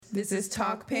This is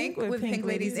Talk Pink with Pink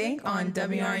Ladies Inc. on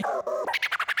WR.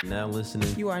 Now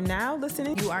listening. You are now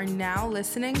listening. You are now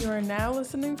listening. You are now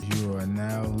listening. You are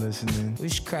now listening.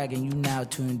 What's cracking? You now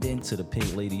tuned in To the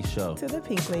Pink Lady Show. To the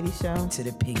Pink Lady Show. to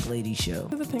the Pink Lady Show.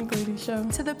 To the Pink Lady Show.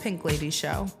 To the Pink Lady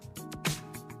Show.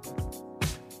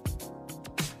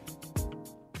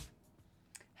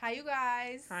 Hi, you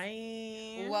guys.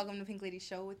 Hi. Welcome to Pink Lady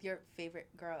Show with your favorite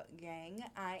girl gang.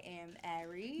 I am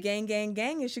Ari. Gang, gang,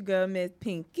 gang. It's your girl, Miss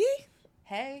Pinky.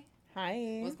 Hey.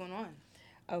 Hi. What's going on?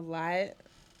 A lot.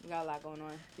 We got a lot going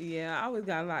on. Yeah, I always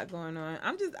got a lot going on.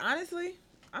 I'm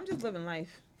just living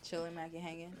life. Chilling, macking,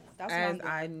 hanging. That's As what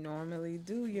I'm I normally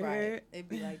do, you Right. heard? It'd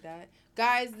be like that.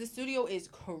 Guys, the studio is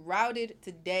crowded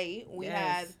today. We Yes.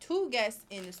 have two guests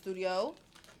in the studio.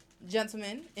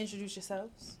 Gentlemen, introduce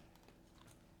yourselves.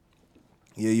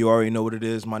 Yeah, you already know what it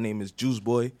is. My name is Juice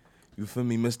Boy. You feel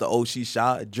me? Mr. Oshi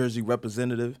Shah, a Jersey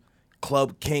representative.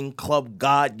 Club King, Club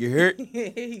God, you heard?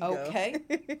 Here you go. Okay.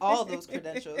 All those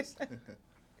credentials.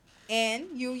 And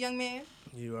you, young man?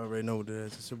 You already know what it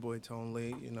is. It's your boy Tone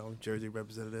Lee, Jersey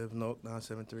representative, Note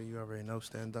 973. You already know,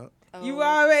 stand up. You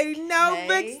already know, Okay.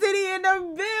 Big City in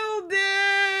the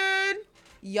building.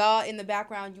 Y'all, in the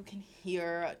background, you can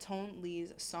hear Tone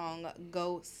Lee's song,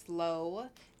 Go Slow.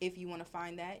 If you want to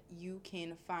find that, you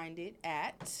can find it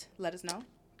at, let us know.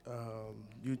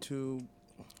 YouTube,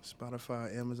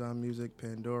 Spotify, Amazon Music,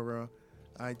 Pandora,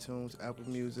 iTunes, Apple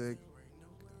Music,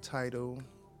 Tidal.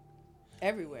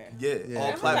 Everywhere. Yeah, Yeah. all I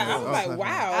I was platforms. like,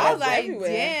 wow. I was that's like, everywhere.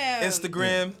 damn.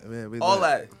 Instagram, Yeah, we all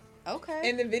lit. that. Okay.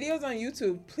 And the video's on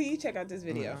YouTube. Please check out this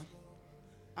video.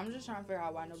 I'm just trying to figure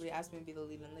out why nobody asked me to be the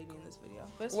leading lady in this video.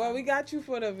 But it's Well, fine. we got you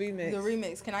for the remix. The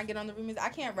remix. Can I get on the remix? I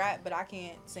can't rap, but I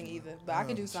can't sing either. But I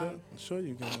can do something. Sure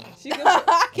you can. She could,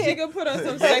 I she can't. could put on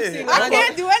some sexy Yeah. I lines.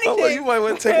 can't do Oh, well, you anything. might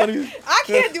want to take one of these. I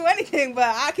can't do anything, but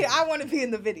I can. I want to be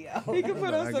in the video. He could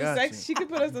put on I some got sex. you. She could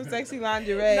put on some sexy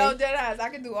lingerie. No, dead ass. I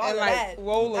can do all And, of like, that.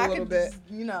 roll a I little can bit. just,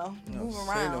 move Say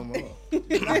around. no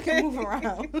more. I can move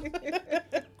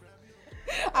around.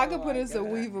 I could Oh put my in some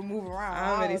God. weave and move around.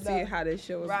 I already don't see know. how this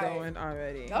show is Right. going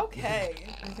already. Okay.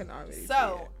 I can already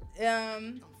So, see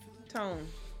it. Tone.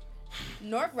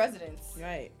 North residents,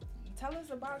 Right. tell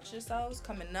us about yourselves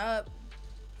coming up.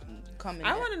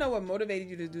 I want to know what motivated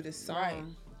you to do this Right.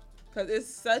 song. Because it's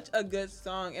such a good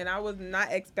song, and I was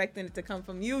not expecting it to come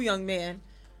from you, young man.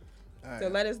 All right. So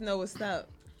let us know what's up.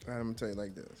 All right, I'm going to tell you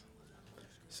like this.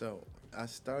 So, I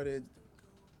started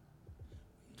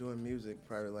doing music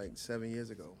probably like 7 years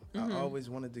ago. Mhm. I always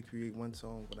wanted to create one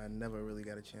song, but I never really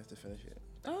got a chance to finish it.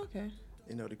 Oh, okay.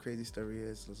 The crazy story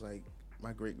is like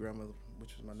my great grandmother,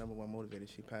 which was my number one motivator,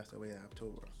 she passed away in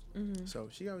October. Mm-hmm. So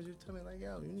she always used to tell me like,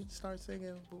 yo, you need to start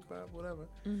singing, boop, bop, whatever.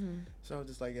 Mm-hmm. So I was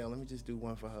just like, yo, let me just do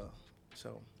one for her.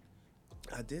 So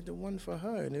I did the one for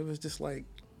her, and it was just like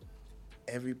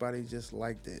everybody just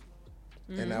liked it,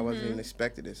 and I wasn't even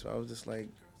expecting it. So I was just like,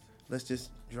 let's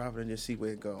just drop it and just see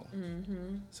where it go.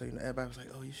 Mm-hmm. So everybody was like,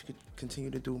 oh, you should continue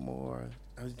to do more.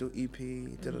 I was doing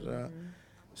EP, da-da-da.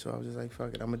 So I was just like, fuck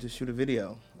it, I'm gonna just shoot a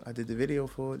video. I did the video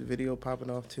for it, the video popping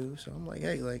off too. So I'm like,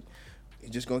 hey, like, you're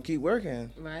just gonna keep working.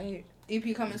 Right.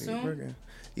 EP coming Keep soon. working.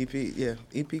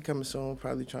 EP coming soon,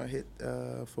 probably trying to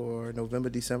hit for November,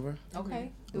 December.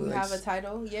 Okay. Do we Like have a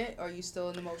title yet, or are you still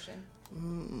in the motion?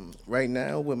 Right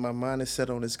now, what my mind is set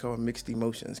on is called Mixed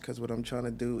Emotions, because what I'm trying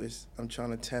to do is I'm trying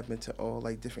to tap into all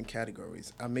like different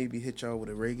categories. I maybe hit y'all with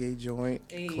a reggae joint,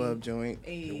 Ayy. club joint,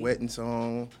 Ayy. the wedding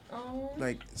song, Oh.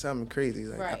 like something crazy.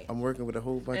 Like Right. I'm working with a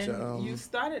whole bunch And of you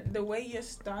started the way you're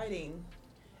starting.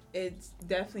 It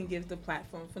definitely gives the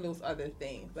platform for those other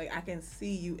things. Like I can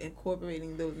see you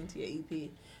incorporating those into your EP,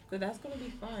 so that's gonna be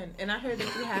fun. And I heard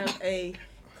that you have a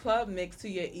club mix to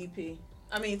your EP.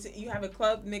 I mean, you have a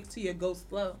club mix to your Go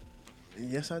Slow.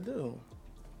 Yes, I do.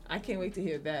 I can't wait to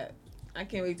hear that. I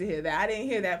didn't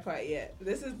hear that part yet.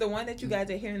 This is the one that you guys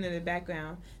are hearing in the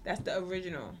background. That's the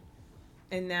original.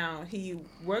 And now he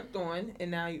worked on,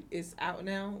 and now it's out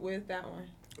now. Where's that one?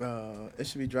 It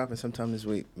should be dropping sometime this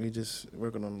week. We just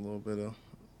working on a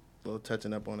little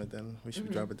touching up on it. Then we should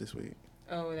be drop it this week.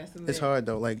 Oh, that's It's hard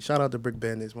though. Like shout out to Brick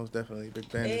Bandits, most definitely. Brick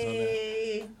Bandits on there.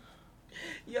 Hey.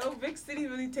 Yo, Big City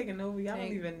really taking over. Y'all don't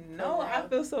Thank even know. God. I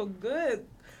feel so good.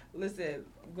 Listen,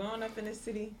 growing up in this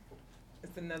city,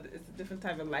 it's a different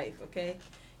type of life, okay?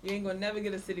 You ain't gonna never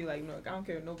get a city like Newark. I don't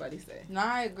care what nobody say. No,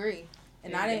 I agree.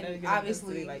 And Yeah, I you never didn't get a good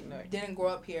obviously city like Newark. didn't grow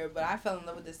up here, but I fell in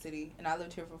love with the city, and I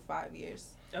lived here for 5 years,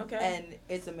 Okay. and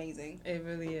it's amazing. It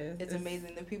really is. It's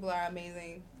amazing. The people are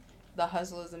amazing. The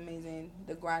hustle is amazing.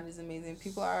 The grind is amazing.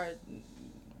 People are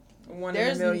One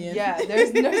in a million. Yeah,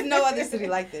 there's no other city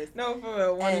like this. No, for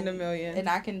real. One in a And- million. And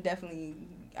I can definitely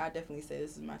I definitely say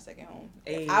this is my second home.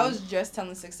 Ayy. I was just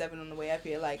telling 6-7 on the way up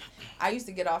here. Like, I used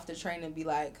to get off the train and be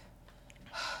like,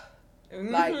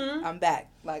 like, I'm back.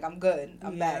 Like, I'm good.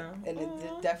 I'm back. And it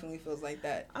definitely feels like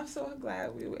that. I'm so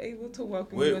glad we were able to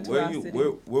welcome Where you into where our you city.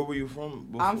 where were you from?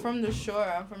 Before? I'm from the shore.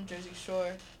 I'm from Jersey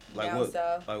Shore. like down what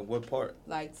south. like what part?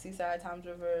 Like Seaside, Toms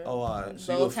River. Oh, all right.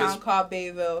 So you Little a town fist called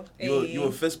Bayville. you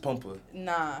a fist pumper?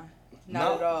 Nah, not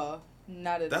No? at all.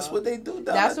 Not at That's all. what they do down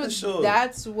That's at what the shore.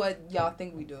 that's what y'all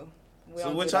think we do. We So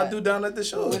don't what do y'all that. do down at the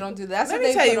shore? We don't do that. That's Let what me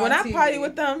they tell put you, when on I TV. party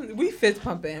with them, we fist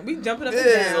pumping. We jumping up and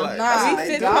Yeah, down. like, Nah, that's we what they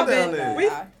fist do pumping. down there. We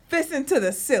fist into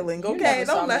the ceiling, You okay? never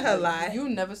saw Don't let me her do- lie. You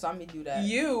never saw me do that.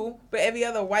 You, but every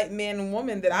other white man and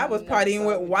woman that I was Never partying saw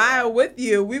with me do while that. with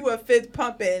you, we were fist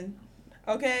pumping,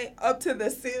 okay? Up to the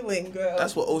ceiling, girl.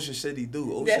 That's what Ocean City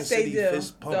do. Ocean Yes, they City do.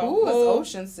 fist pump. The Who is whole-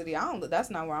 Ocean City? I don't. That's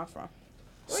not where I'm from.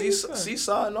 Where you from?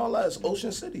 Seaside and all that is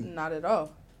Ocean City. Not at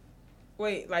all.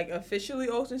 Wait, like officially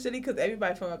Ocean City? Because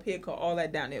everybody from up here call all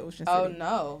that down there Ocean City. Oh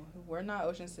no, we're not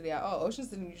Ocean City at all. Ocean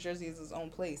City, New Jersey is its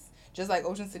own place, just like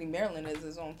Ocean City, Maryland is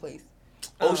its own place.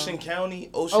 Ocean County,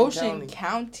 Ocean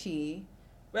County.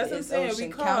 That's what I'm It's saying. We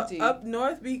Ocean call County. up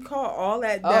north. We call all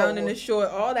that down in Oh. the shore.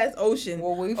 All that's ocean.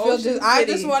 Well, we feel. Ocean I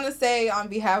City. just want to say on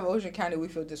behalf of Ocean County, we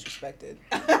feel disrespected.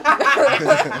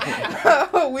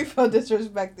 We feel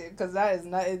disrespected because that is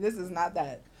not. This is not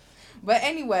that. But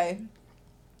anyway,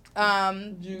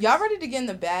 Juice. y'all ready to get in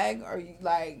the bag? Or you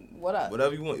like what up?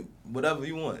 Whatever you want. Whatever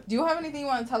you want. Do you have anything you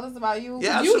want to tell us about you? 'Cause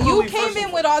Yeah, you absolutely. came First in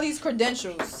of with all these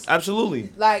credentials.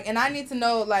 Absolutely. Like, and I need to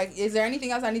know, like, is there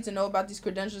anything else I need to know about these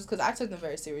credentials? Because I took them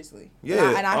very seriously.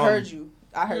 Yeah, And I heard you.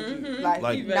 I heard you. Mhm. Like,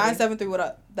 Like- You ready. 973, what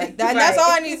up? Like, that, Right. that's all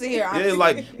I need to hear. Yeah, honestly.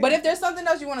 like But if there's something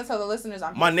else you want to tell the listeners,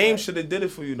 I'm my here name for it. should have did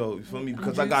it for you though. You feel me?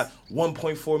 Because I got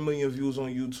 1.4 million views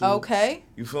on YouTube. Okay.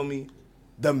 You feel me?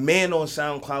 The man on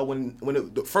SoundCloud when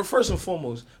it, first and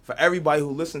foremost for everybody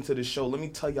who listen to this show, let me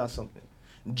tell y'all something.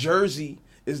 Jersey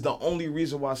is the only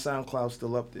reason why SoundCloud's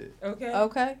still up there. Okay.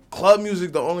 Okay. Club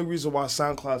music, the only reason why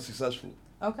SoundCloud's successful.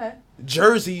 Okay.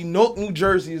 Jersey, Newark, New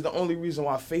Jersey is the only reason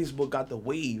why Facebook got the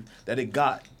wave that it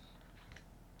got.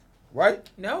 Right?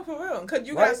 No, for real. Because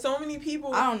you Right. got so many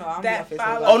people I don't know. I'm that not Facebook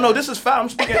follow. like Oh no, that. this is fact. I'm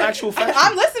speaking actual facts.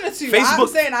 I'm listening to you. I'm Facebook-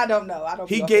 saying I don't know. I don't.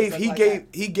 He be on gave Facebook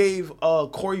like he gave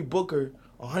Cory Booker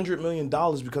 $100 million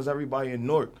because everybody in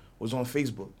Newark was on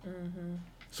Facebook.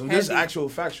 So this is Heavy. actual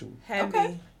factual. Heavy.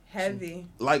 Okay. Heavy.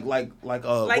 Like Like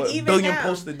what, even billion now,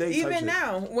 posts a day. type even shit.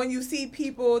 now, when you see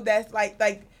people that's like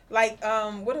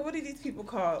what are these people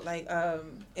called? Like that.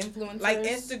 Influencers. like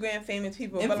Instagram famous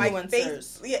people, but like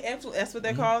Influencers. that's what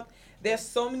they're called. There's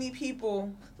so many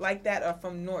people like that are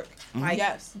from Newark. Like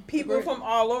Yes. people Agreed. from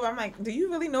all over. I'm like, do you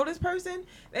really know this person?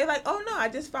 They're like, oh no, I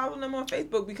just follow them on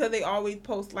Facebook because they always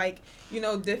post like,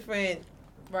 different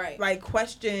Right. like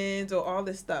questions or all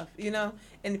this stuff,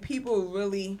 and people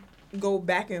really go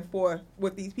back and forth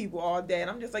with these people all day, and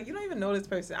I'm just like, you don't even know this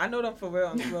person. I know them for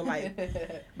real in real life.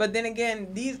 But then again,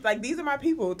 these are my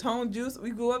people. Tone, Juice,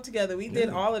 we grew up together. We did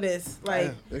all of this. Like,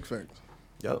 Yeah, big facts.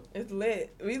 Yep. it's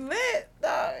lit. We lit.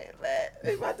 Dog, we lit.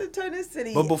 We about to turn this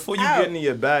city But before you out. get into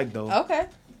your bag though, Okay.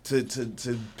 to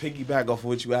piggyback off of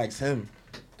what you asked him,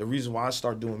 the reason why I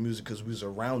started doing music because we was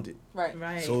around it. Right.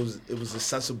 Right. So it was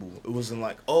accessible. It wasn't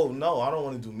like, oh no, I don't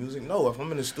want to do music. No, if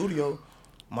I'm in the studio,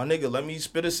 my nigga, let me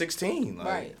spit a 16. Like,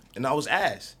 Right. And I was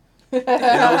ass. And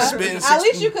I was spitting 16. At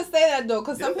least you could say that though,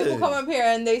 because some people Yeah. come up here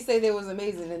and they say they was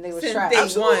amazing and they was Since trash. day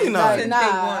Absolutely one. not. Like, Since nah, day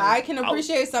one. I can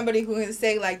appreciate somebody who can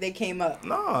say like they came up.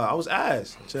 Nah, I was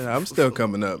ass. Shit, I'm still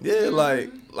coming up. Yeah,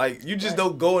 like you just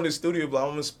don't go in the studio like I'm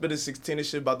gonna spit a 16. This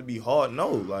shit about to be hard.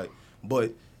 No,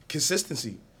 but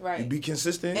consistency. Right. You be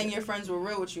consistent. And your friends were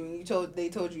real with you, and they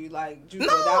told you like, Juice,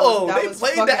 No, that they was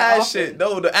played fucking the ass awesome. shit.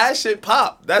 No, the ass shit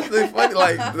pop. That's the funny,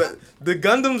 like the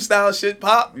Gundam style shit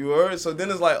pop. You heard? So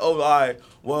then it's like, oh, all right,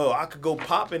 well, I could go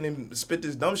popping and spit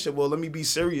this dumb shit. Well, let me be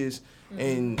serious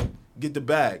and get the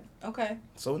bag. Okay.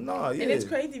 So nah, yeah. And it's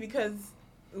crazy because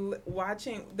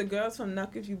watching the girls from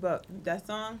Knuck If You Buck, that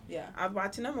song, Yeah. I was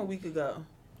watching them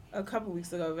a couple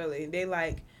weeks ago, really. They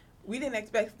like, we didn't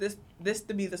expect this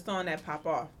to be the song that pop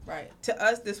off. Right. To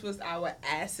us, this was our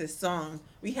ass's song.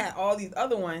 We had all these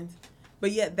other ones,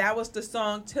 but yet that was the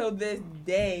song till this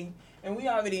day. And we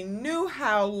already knew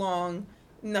how long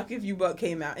Knuck If You Buck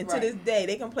came out, and Right. to this day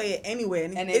they can play it anywhere,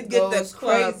 and it get goes the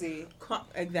club crazy.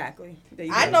 Exactly. There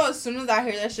you I go. know as soon as I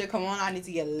hear that shit come on, I need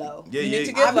to get low. Yeah, You yeah. need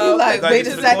to get I be low. like, Gotta wait get a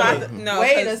to the second. corner. No,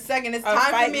 Wait a 'cause second. It's a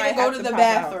time fight for me might to go have to to the pop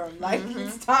out. bathroom. Like, Mhm.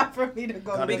 it's time for me to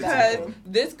go Gotta to the get to the because bathroom.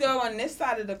 this girl on this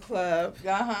side of the club,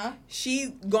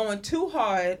 she going too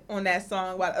hard on that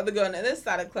song, while the other girl on this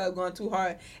side of the club going too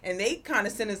hard, and they kind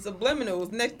of sending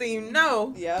subliminals. Next thing you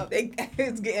know,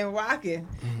 it's getting rocking.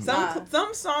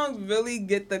 Some songs really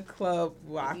get the club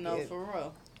rocking. No, for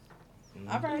real.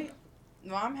 All right.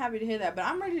 No, I'm happy to hear that, but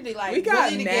I'm ready to we got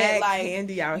really to mad get like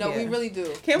candy out no, here. we really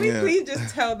do. Can we please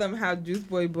just tell them how Juice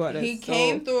Boy brought us? He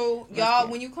came through, y'all.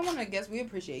 Okay. When you come on a guest, we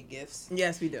appreciate gifts.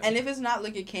 Yes, we do. And if it's not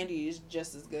liquor candy, it's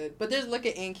just as good. But there's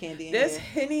liquor and candy in There's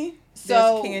here. Henny, So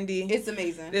there's candy. it's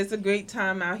amazing. There's a great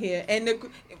time out here, and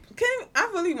I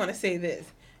really want to say this.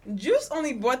 Juice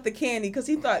only bought the candy because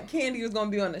he thought Candy was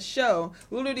gonna be on the show.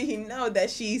 Little did he know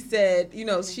that she said,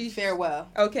 she farewell.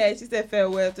 Okay, she said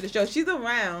farewell to the show. She's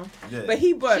around, Yeah. but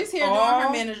he bought She's here all doing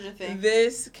her manager thing.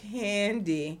 this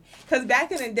candy. Cause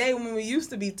back in the day when we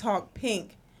used to be Talk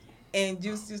Pink, and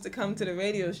Juice used to come to the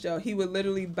radio show, he would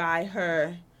literally buy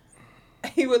her.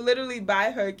 He would literally buy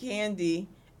her candy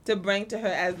to bring to her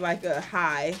as like a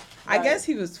high. I Right. guess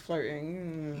he was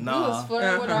flirting. Nah. He was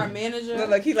flirting with our manager. Look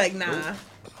like he like nah.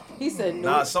 He said no.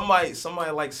 Nah, somebody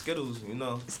like Skittles,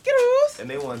 Skittles. and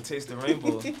they want to taste the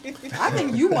rainbow. I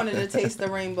think you wanted to taste the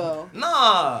rainbow.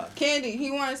 Nah. Candy, he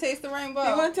wanted to taste the rainbow.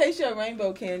 You want to taste your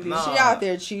rainbow candy? Nah. She out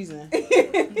there cheesing.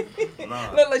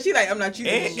 Nah. Look like she like I'm not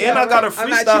choosing. And I got a I'm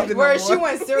not freestyle. choosing Where no she more.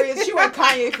 went serious, she went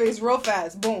Kanye face real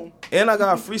fast. Boom. And I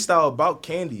got a freestyle about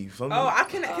candy. You feel me? Oh,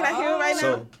 can I hear it right now?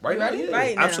 So right now, ready? yeah,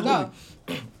 Right now. absolutely.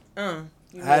 Go.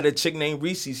 I had a chick named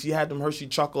Reese. She had them Hershey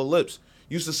chocolate lips.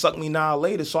 Used to suck me now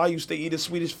later, so I used to eat a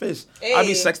Swedish fish. I be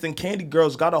Hey. sexting candy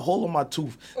girls, got a hole in my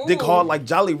tooth. Dig Ooh. hard like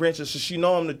Jolly Rancher, so she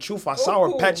know I'm the truth. I sour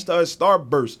Ooh. patch to her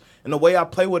starburst. And the way I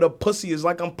play with her pussy is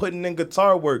like I'm putting in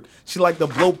guitar work. She like the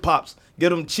blow pops, get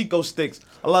them Chico sticks.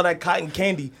 I love that cotton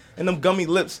candy and them gummy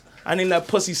lips. I name that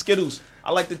pussy Skittles.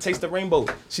 I like to taste the rainbow.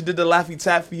 She did the Laffy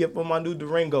Taffy up on my new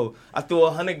Durango. I threw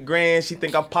 $100 grand. She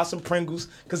think I pop some Pringles,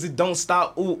 cause it don't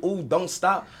stop. Ooh, ooh, don't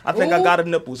stop. I think I Ooh. got her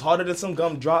nipples harder than some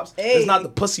gumdrops. Hey. It's not the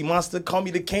pussy monster. Call me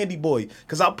the candy boy,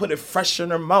 cause I put it fresh in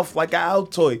her mouth like an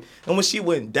Altoid. And when she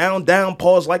went down, down,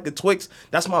 pause like a Twix,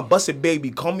 that's my busted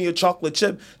baby. Call me a chocolate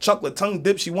chip, chocolate tongue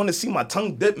dip. She wanna see my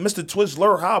tongue dip. Mr.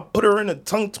 Twizzler, how I put her in a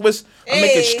tongue twist. I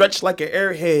make it Hey. stretch like an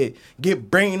airhead.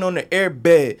 Get brain on the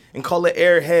airbed and call it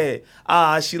airhead.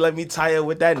 She let me tie her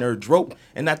with that nerd rope.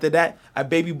 And after that, I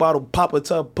baby bottle pop her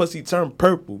till her pussy turn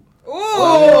purple. Ooh.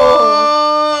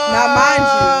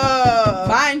 Now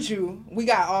mind you, we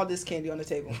got all this candy on the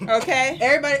table. Okay.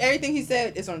 Everything he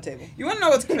said is on the table. You wanna know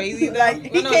what's crazy? Though? Like, he You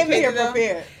wanna know came what's in here crazy, though?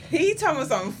 prepared. He talking about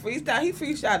something freestyle. He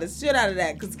freestyled the shit out of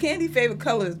that because Candy favorite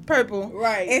color is purple.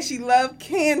 Right. And she loved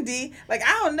candy. Like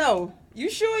I don't know. You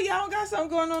sure y'all got something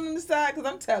going on the side? Because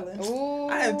I'm telling. Ooh.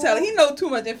 I am telling. He knows too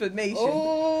much information.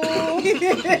 Ooh.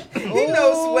 He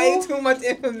knows way too much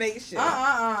information.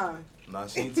 Nah,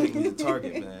 she ain't take me to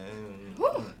Target, man.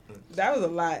 That was a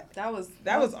lot. That was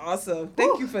That was awesome.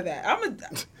 Thank you for that. I'm a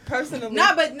personally.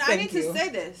 Nah, but I thank need you. to say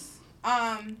this.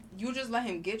 You just let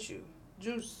him get you.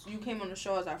 Juice, you came on the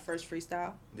show as our first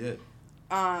freestyle. Yeah.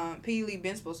 P. Lee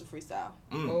been supposed to freestyle.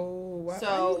 Oh, why,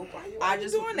 So why I you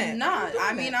just doing that? Nah, Why you doing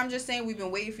I mean that? I'm just saying we've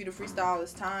been waiting for you to freestyle all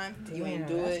this time. You ain't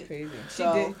do that's it. Crazy.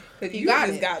 So, She did. 'Cause he you got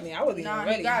just it. got me. I wasn't Nah, even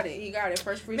ready. he got it. He got it.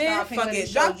 First freestyle. Man, Pink fuck on it.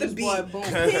 the Drop show, the Juice beat. Boy,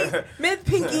 boom. Miss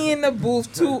Pinky in the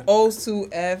booth,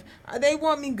 202F. They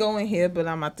want me going here, but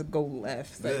I'm about to go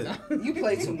left. So Yeah. no. You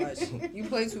play too much. You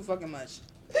play too fucking much.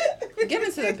 Get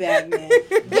into the bag, man.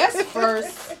 Guess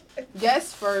first.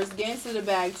 Get into the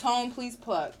bag. Tone, please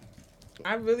pluck.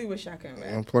 I really wish I could I'm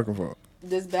rap. plucking for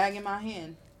This bag in my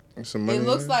hand. some money. It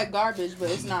looks like garbage,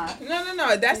 but it's not.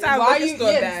 No. That's our Why liquor you?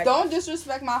 store Yeah, bag. don't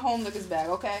disrespect my home liquors bag,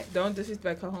 okay? Don't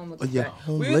disrespect her home liquor yeah, bag.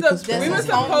 home We was, liquors we bag. was This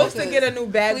is home supposed to liquors. get a new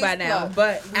bag by Please now, plug.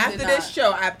 but We after did this not.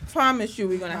 show, I promise you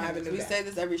we're going to have a new We bag. say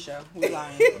this every show. We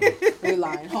lying. We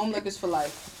lying. Home liquors for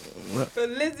life. For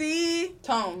Lizzie,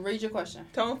 Tone, read your question.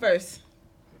 Tone first.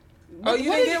 Oh, you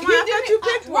What didn't did- get one? I thought you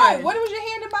picked Right. one. What was your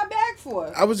hand in my bag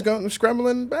for? I was going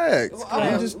scrambling bags.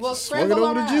 Okay, You just well, swung it scramble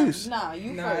over around. the juice. Nah,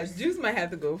 you Nah, first. Juice might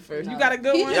have to go first. No. You got a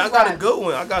good He one? Yeah, I just got a right. good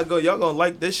one. I got to go. Y'all gonna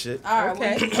like this shit. All right.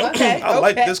 Okay. Well, okay. I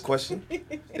like Okay. this question.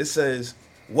 It says,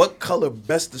 "What color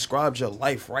best describes your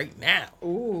life right now?"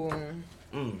 Ooh.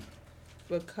 Mm.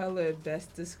 What color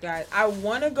best described? I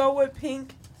want to go with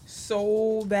pink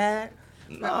so bad.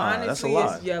 But Nah, that's a honestly,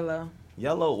 lot. it's yellow.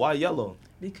 Yellow. Why yellow?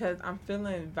 Because I'm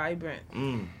feeling vibrant.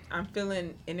 Mm. I'm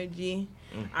feeling energy.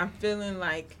 Mm. I'm feeling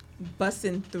like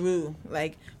busting through.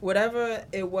 Like, whatever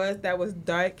it was that was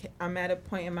dark, I'm at a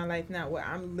point in my life now where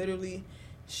I'm literally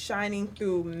shining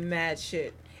through mad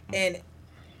shit. And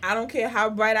I don't care how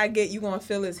bright I get, you gonna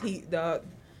feel this heat, dog.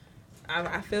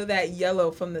 I feel that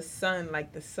yellow from the sun,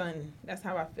 like the sun. That's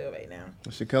how I feel right now.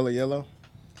 What's your color, yellow?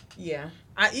 Yeah.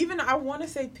 I want to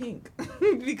say pink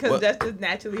because that's just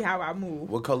naturally how I move.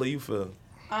 What color you feel?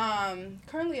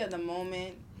 Currently at the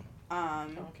moment,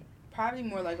 probably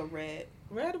more like a red.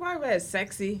 Red, why red?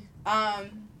 Sexy.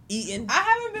 Eating. I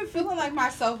haven't been feeling like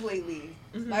myself lately.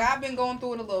 Mm-hmm. Like, I've been going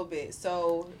through it a little bit.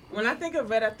 So when I think of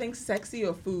red, I think sexy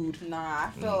or food. Nah, I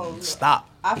feel stop.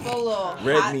 I feel a little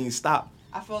red hot. Means stop.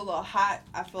 I feel a little hot.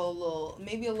 I feel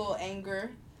maybe a little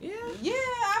anger. Yeah. Yeah,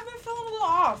 I've been feeling a little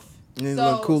off. You need a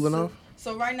little cooling off?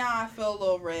 So right now I feel a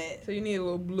little red. So you need a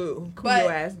little blue. Cool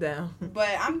your ass down. But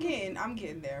I'm getting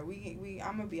there.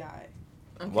 I'm gonna be alright.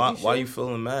 Okay, why you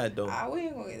feeling mad though? We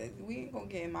ain't gonna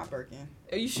get in my Birkin.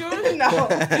 Are you sure? No.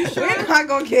 You sure? We're not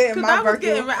gonna get in my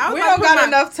Birkin. We don't got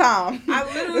enough time. I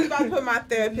literally about to put my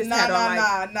therapist hat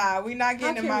on. Nah. We not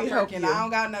getting in my Birkin. I don't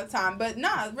got enough time. But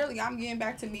really, I'm getting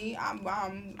back to me.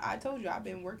 I told you I've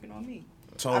been working on me.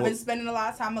 So I've been spending a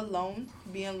lot of time alone,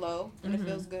 being low, and it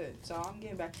feels good. So I'm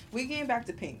getting back. We getting back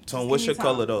to pink. Tone, what's your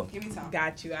color though? Give me time.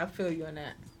 Got you. I feel you on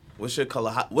that. What's your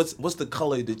color? What's the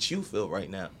color that you feel right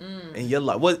now in your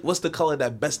life? What's the color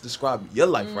that best describes your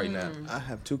life right now? I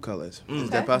have 2 colors.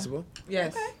 Is that possible?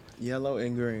 Yes. Okay. Yellow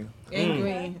and green. And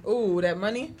green. Ooh, that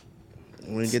money?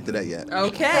 We didn't get to that yet.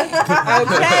 Okay.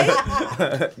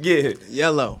 Yeah.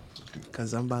 Yellow.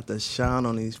 Because I'm about to shine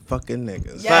on these fucking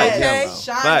niggas. Yes.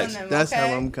 Yellow. Shine on them. That's how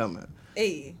I'm coming.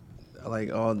 Hey.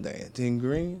 Like all day. Then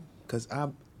green. Because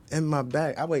I'm in my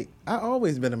bag. I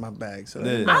always been in my bag. So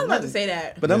Yeah. I was about to say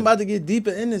that. But I'm about to get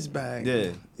deeper in this bag.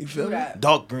 Yeah. You feel me?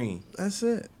 Dark green. That's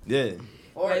it. Yeah.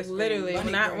 Like literally,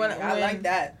 when I like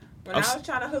that. When I was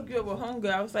trying to hook you up with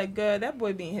homegirl, I was like, girl, that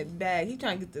boy be in his bag. He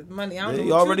trying to get this money. I don't know you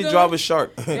what already drive a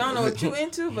shark. You don't know what you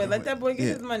into, but let that boy get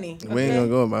his money. Okay? We ain't gonna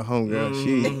go with my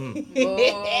homegirl.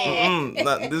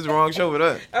 This is the wrong show for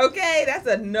that. Okay, that's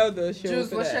another show. Juice,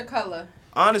 what's your color?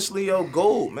 Honestly,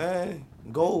 gold, man.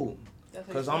 Gold.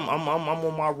 Cause I'm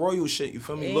on my royal shit. You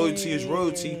feel me? Loyalty is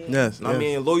royalty. Yes. I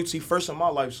mean, loyalty first in my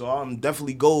life. So I'm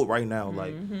definitely gold right now.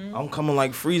 Like I'm coming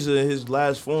like Frieza in his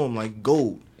last form, like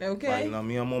gold. Okay. Like, you know what I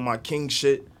mean? I'm on my king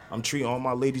shit. I'm treating all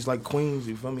my ladies like queens.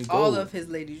 You feel me? Gold. All of his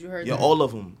ladies. You heard that? Yeah, all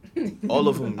of them. All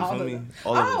of them. You feel me?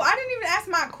 All of them. I didn't even ask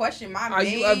my question. Are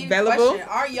you available? Question,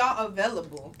 are y'all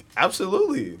available?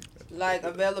 Absolutely. Like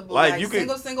available, like you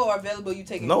single or available? You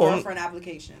taking girlfriend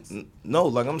applications? No,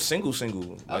 like I'm single.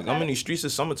 Like I'm in these streets.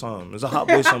 It's summertime. It's a hot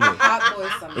boy summer. Hot boy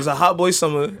summer. It's a hot boy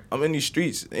summer. I'm in these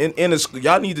streets.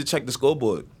 Y'all need to check the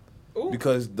scoreboard. Ooh.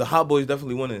 Because the hot boys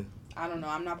definitely winning. I don't know.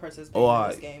 I'm not participating in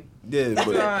this game. Yeah, but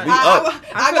we up.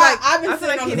 I've been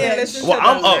sitting on the bench. Well,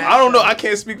 I'm up. I don't know. I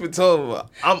can't speak for Tom.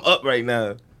 I'm up right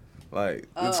now.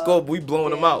 Like the score, we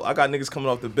blowing them out. I got niggas coming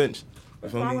off the bench.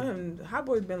 Follow him. Hot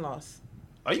boy's been lost.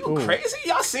 Are you crazy?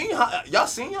 Y'all seen y'all? Y'all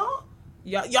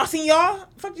seen y'all?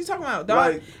 Fuck you talking about,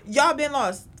 dog? Like, y'all been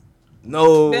lost.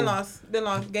 No. Been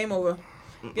lost. Game over.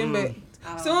 Game back.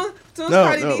 Soon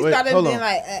Cardi B started being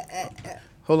like.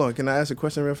 Hold on. Can I ask a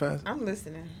question real fast? I'm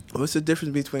listening. What's the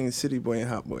difference between City Boy and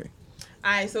Hot Boy?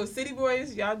 Alright, so City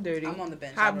Boys, y'all dirty. I'm on the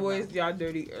bench. Hot Boys, y'all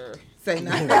dirty. Say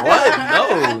nothing. What? No.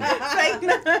 Say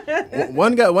nothing.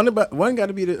 One got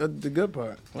to be the good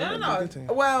part. No.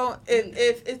 Well,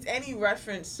 if it's any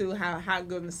reference to how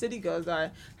good the City Girls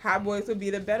are, Hot Boys would be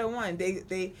the better one.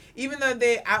 They even though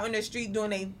they're out on the street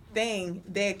doing their thing,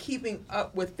 they're keeping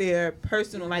up with their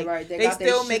personal they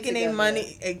still making their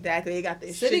money. Exactly, they got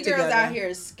their City shit girls together. out here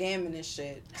is scamming this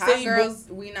shit. Hot girls,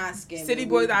 we not scamming. City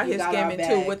boys out here scamming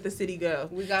too with the City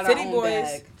girls. We got City our own boys,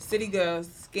 bag. City girls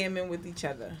scamming with each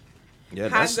other. Yeah,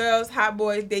 hot girls, hot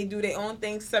boys, they do their own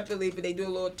thing separately, but they do a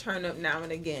little turn up now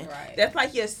and again. Right. That's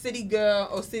like your city girl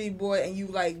or city boy, and you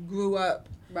like grew up,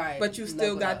 right? But you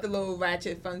still got the little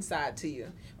ratchet fun side to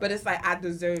you. But it's like I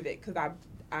deserve it because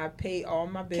I pay all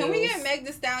my bills. Can we get Meg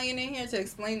Thee Stallion in here to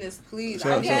explain this, please?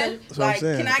 Can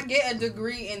I get a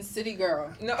degree in city girl,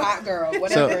 hot girl,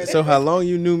 whatever? So how long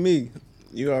you knew me?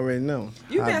 You already know.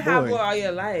 You've been hot boy all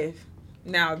your life.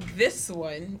 Now this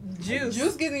one, Juice.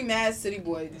 Juice gives me mad city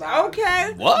boy vibes.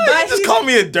 Okay. What? You just called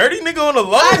me a dirty nigga on the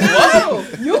low?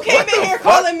 What? You came in here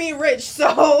calling me rich,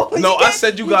 so. No, I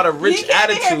said you got a rich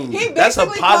attitude. He That's a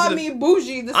basically positive. called me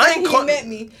bougie the second he met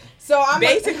me. So I'm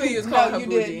basically you was calling her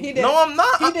bougie. He did. No, I'm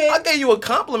not. He did. I gave you a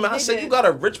compliment. I said you got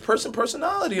a rich person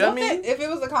personality. I mean, if it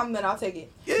was a compliment, I'll take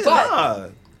it. Yeah,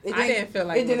 but I didn't feel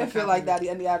like it didn't feel like that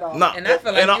at all. Nah, and I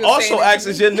feel like I also asked,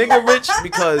 is your nigga rich?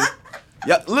 Because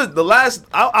Yeah, look,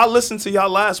 I listened to y'all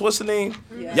last. What's the name?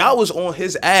 Yeah. Y'all was on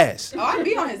his ass. Oh, I'd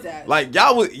be on his ass. Like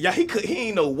he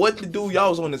ain't know what to do. Y'all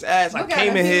was on his ass. I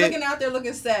came in here looking out there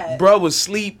looking sad. Bro was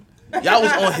asleep. Y'all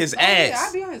was on his ass. Yeah,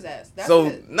 I'd be on his ass. That's so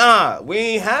it. Nah, we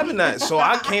ain't having that. So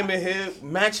I came in here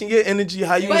matching your energy.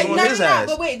 How you was on his ass?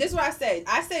 But wait, this is what I said.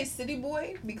 I say city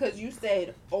boy because you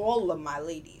said all of my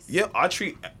ladies. Yep, I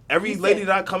treat every lady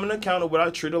that I come in encounter with. I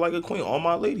treat her like a queen. All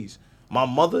my ladies. My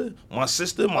mother, my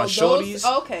sister, my shorties.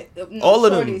 Okay. No, all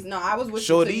of shorties. them. No, I was with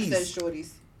shorties. You said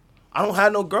shorties. I don't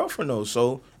have no girlfriend though,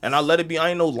 so and I let it be.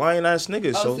 I ain't no lying ass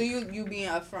nigga. Oh, so you being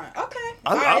upfront. Okay.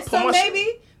 All right. So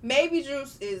maybe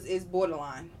Juice is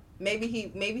borderline. Maybe he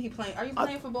playing. Are you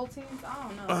playing for both teams? I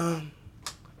don't know.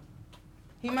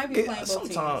 He might be playing both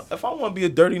teams. If I want to be a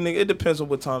dirty nigga, it depends on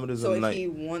what time it is of the night. So if he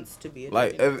wants to be a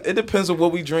dirty nigga. It depends on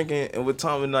what we drinking and what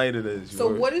time of night it is. So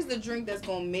what is the drink that's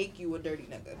gonna make you a dirty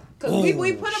nigga? Because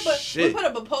we put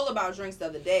up a poll about drinks the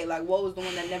other day. Like, what was the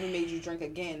one that never made you drink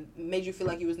again? Made you feel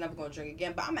like you was never gonna drink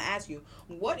again? But I'm gonna ask you,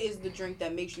 what is the drink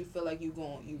that makes you feel like you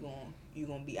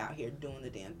gonna be out here doing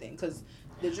the damn thing? Because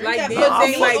the drink like that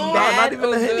puts me on, not even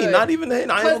the Henny. I ain't even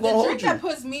gonna hold you. The drink that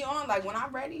puts me on, like when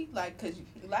I'm ready, like because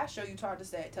last show you tried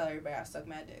to tell everybody I suck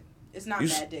mad dick. It's not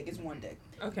mad dick, it's one dick.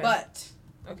 Okay. But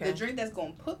the drink that's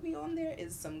gonna put me on there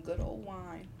is some good old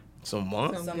wine. Some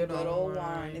what? Some good old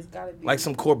wine. It's gotta be like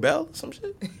some Corbel, some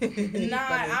shit. Nah,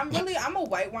 I'm a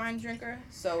white wine drinker,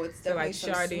 so it's definitely like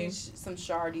some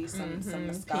Chardonnay, some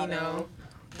Moscato. Pinot.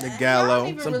 The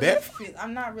Gallo, some Barefoot.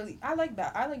 I'm not really. I like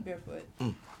Barefoot.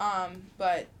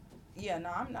 But yeah, no,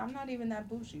 I'm not even that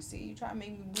bougie. See, you try to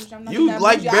make me bougie. I'm not. You that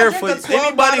like bougie. Barefoot?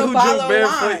 Anybody who drink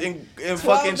Barefoot and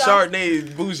fucking Chardonnay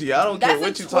is bougie. I don't care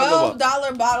what you talking about.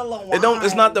 $12 bottle of wine.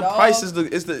 It's not the price.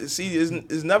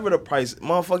 It's never the price,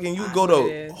 motherfucking. You go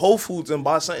to Whole Foods and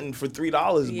buy something for $3,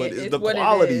 but it's the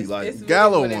quality. Like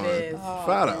Gallo wine,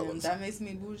 $5. That makes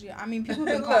me bougie. I mean, people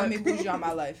have been calling me bougie all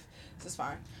my life. This is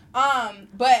fine.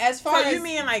 But as far as you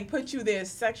mean like put you there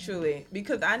sexually,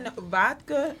 because I know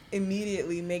vodka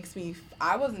immediately makes me.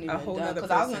 I wasn't even done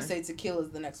because I was gonna say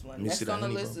tequila's the next one. Next on the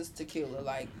list is tequila.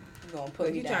 Like you gonna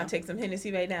put me you down. trying to take some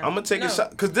Hennessy right now? I'm gonna take a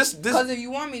shot because this. Because if you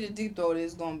want me to deep throat it,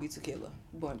 it's gonna be tequila.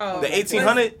 But the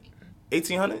 1800.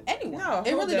 1800. Anyone. No,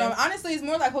 it really don't. Honestly, it's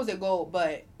more like Jose Gold,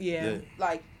 but yeah.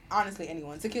 Like. Honestly,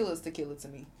 anyone. Tequila is tequila to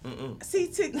me. See,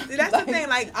 that's the thing.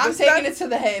 Like I'm taking it to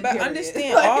the head. But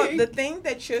understand, all the things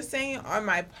that you're saying are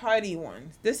my party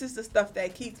ones. This is the stuff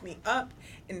that keeps me up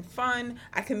and fun.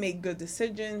 I can make good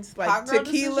decisions, like hot girl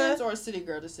tequila decisions or city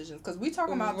girl decisions. Because we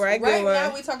talking about regular. Right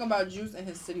now, we talking about Juice and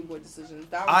his city boy decisions.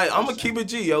 I'm gonna keep it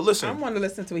G, yo. Listen, I want to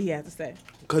listen to what he has to say.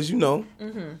 Cause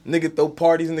nigga throw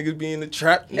parties, niggas be in the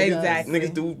trap. Exactly.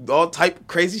 Niggas do all type of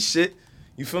crazy shit.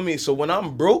 You feel me? So when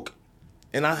I'm broke.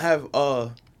 And I have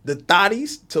the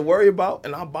thotties to worry about,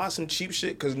 and I buy some cheap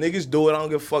shit because niggas do it. I don't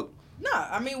give a fuck. Nah,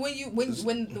 I mean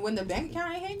when the bank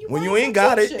account ain't hitting you. When you ain't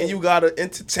got it and you gotta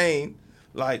entertain,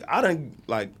 like I done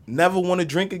like never want to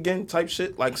drink again type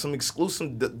shit, like some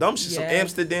exclusive dumb shit, some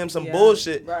Amsterdam, some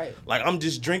bullshit. Right. Like I'm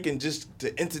just drinking just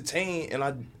to entertain, and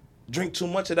I drink too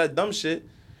much of that dumb shit,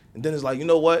 and then it's like, you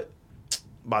know what?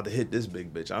 About to hit this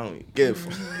big bitch. I don't even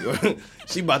give.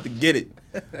 She about to get it.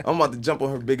 I'm about to jump on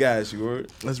her big ass. You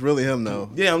heard? That's really him, though.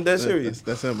 Yeah, I'm dead serious.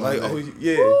 That's him. Like,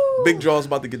 Woo! Big Draw's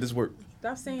about to get this work.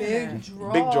 Stop saying big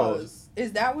that. Big draws.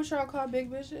 Is that what y'all call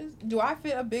big bitches? Do I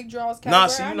fit a big draws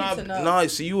category?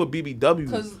 See you a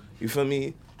BBW. You feel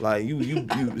me? Like you.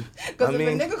 Because if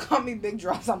a nigga call me big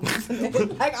draws, I'm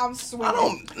listening. Like I'm swinging.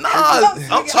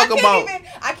 I'm talking about.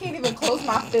 I can't even close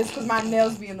my fist because my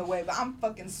nails be in the way. But I'm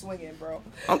fucking swinging, bro.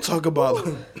 I'm talking about.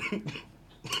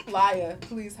 Liar,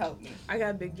 please help me. I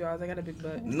got big jaws. I got a big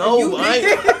butt. No,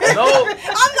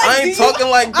 I ain't talking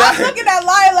like that. I'm looking at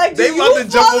Liar like they about to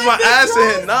jump on my ass in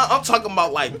here. Nah, I'm talking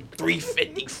about like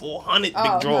 350, 400 big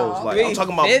draws. No. Like I'm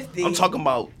talking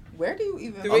about. Where do you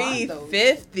even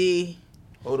 350?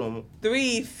 Hold on.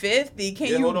 350. Can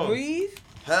you breathe?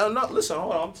 Hell no. Listen,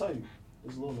 hold on. I'm telling you.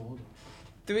 It's a little hold on.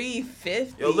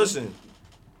 350. Yo, listen.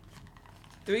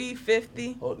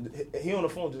 350. Oh, he on the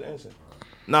phone. Just answer.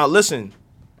 Now listen.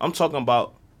 I'm talking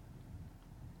about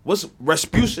what's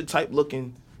Rasputia type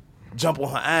looking jump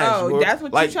on her ass. Oh, that's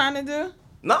what you trying to do?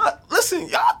 Nah, listen,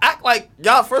 y'all act like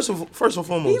y'all first and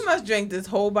foremost. He must drink this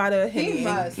whole bottle of Henny. He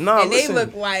must. Nah, and listen. they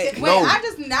look like.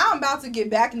 Wait, I'm about to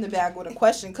get back in the bag with a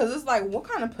question because it's like, what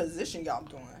kind of position y'all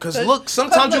doing? Because look,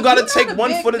 sometimes you gotta take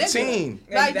one for the nigga. team.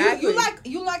 Like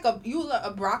Exactly. you like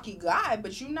a Brocky guy,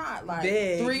 but you not like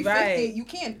Big, 350. right. You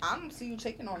can't. I don't see you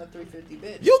taking on a 350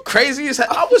 bitch. You crazy as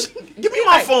hell. Give me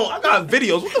my phone. I got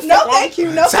videos. What the No, fuck? thank you.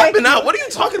 No, thank tapping you. out. What are you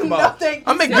talking about? No, thank you.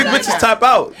 I make big bitches tap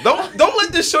out. Don't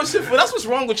let this short shit. That's what's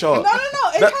wrong with y'all. No.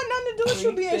 It had nothing to do with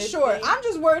you being short. I'm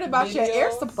just worried about your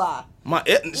air supply. She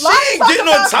ain't getting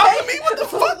on top of me. What the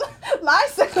fuck?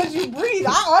 Life said because you breathe.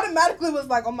 I automatically was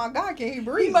like, oh my God, can he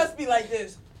breathe? He must be like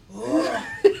this.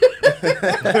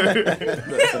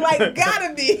 Like,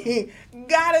 gotta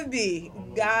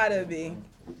be.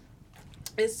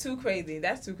 It's too crazy.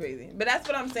 That's too crazy. But that's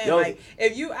what I'm saying. Yo. Like,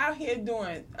 if you out here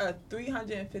doing a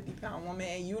 350-pound woman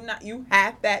and you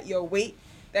half that your weight,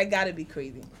 that gotta be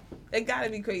crazy. It gotta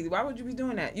be crazy. Why would you be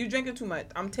doing that? You drinking too much.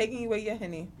 I'm taking away your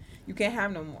Henny. You can't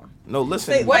have no more. No,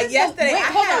 listen. Like yesterday,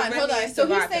 Hold on. So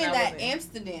he's saying that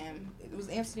Amsterdam. It was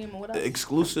Amsterdam or whatever.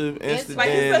 Exclusive Amsterdam. Like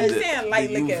he's saying light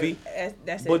the liquor. UV.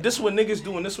 That's it. But this what niggas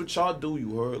do and this what y'all do,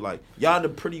 you heard? Like, y'all the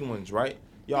pretty ones, right?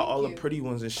 Y'all Thank all you. the pretty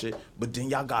ones and shit. But then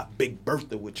y'all got Big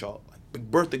Bertha with y'all. Like, Big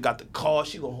Bertha got the car.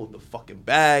 She gonna hold the fucking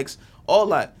bags. All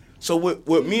that. So with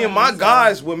me and my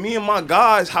guys,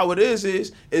 how it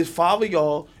is 5 of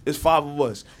y'all, it's 5 of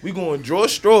us. We gonna draw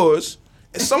straws,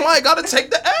 and somebody gotta take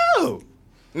the L.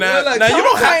 Now you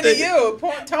don't have to.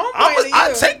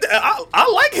 I take the.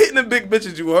 I like hitting the big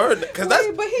bitches. You heard? Cause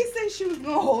but he said she was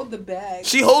gonna hold the bag.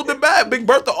 She hold the bag. Big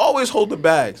Bertha always hold the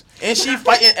bags, and she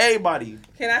fighting everybody.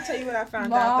 Can I tell you what I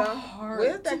found out though?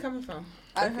 Where's that coming from?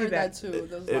 I heard that too.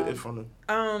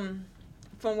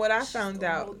 From what I found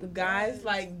out, guys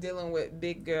like dealing with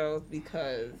big girls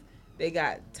because they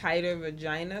got tighter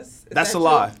vaginas. That's a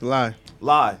lie.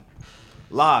 Lie.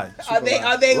 Are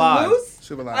they loose?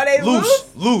 Super lie. Are they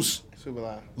loose? Super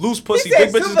lie. Loose pussy.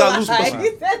 Big bitches got loose pussy.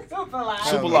 He said super lie.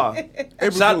 Super lie.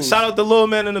 Shout out the little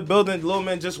man in the building. The little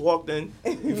man just walked in.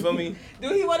 You feel me?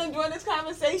 Do he want to join this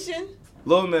conversation?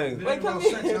 Little man. Wait, come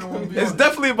here. It's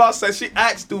definitely about sex. She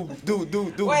asked, do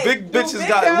big bitches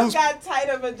got loose? Got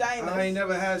tighter vaginas? I ain't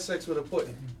never had sex with a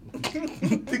pudding.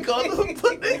 They call it a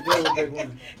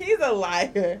pudding. He's a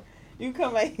liar. You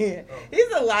come right here. He's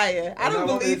a liar. I don't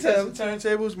believe him.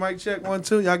 Turntables, mic check 1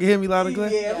 2. Y'all can hear me loud and clear.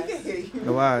 Yeah, we can hear you.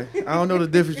 No, I don't know the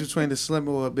difference between a slim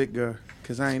or a big girl,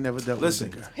 cause I ain't never dealt with a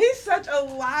big girl. He's such a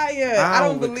liar. I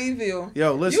don't believe you.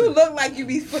 Yo, listen. You look like you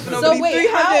be flipping over these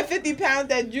 350 pounds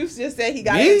that Juice just said he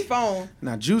got Me? his phone.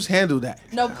 Now, Juice handled that.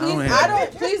 No, please,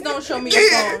 please don't show me your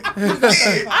phone.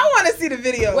 I want to see the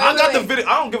video. I got the video.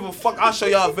 I don't give a fuck. I'll show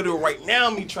y'all a video right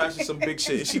now. Me trashing some big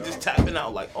shit, and she just tapping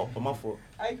out like, oh, my fault.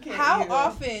 I can't. How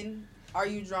often are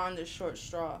you drawing the short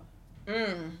straw?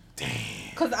 Damn.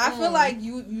 Cause I feel like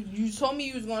you told me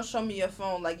you was gonna show me your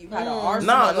phone, like you had an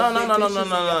arsenal.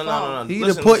 No. He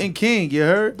the pudding king, you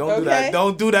heard? Don't do that.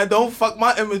 Don't do that. Don't fuck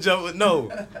my image of it. No,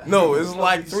 it's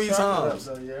like 3 times.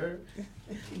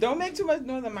 Don't make too much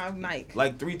noise on my mic.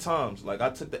 Like 3 times. Like I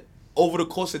took the over the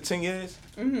course of 10 years.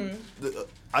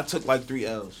 I took like 3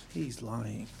 L's. He's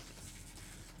lying.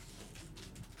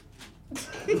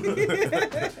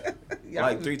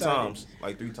 Like 3 times.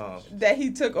 That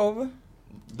he took over?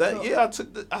 I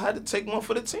had to take one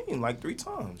for the team like 3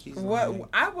 times. What?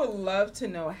 I would love to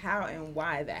know how and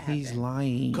why that happened. He's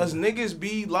lying. Cause niggas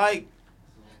be like.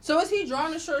 So is he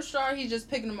drawing the short straw? Or he just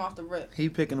picking them off the rip? He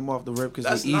picking them off the rip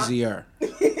because they're easier.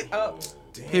 Oh.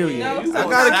 Period. No, I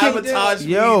gotta sabotage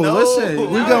me. Yo, No.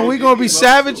 listen, we gonna be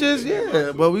savages,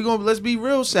 yeah, but let's be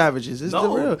real savages. It's the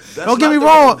real. that's Don't get me not the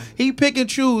wrong. real. He pick and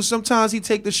choose. Sometimes he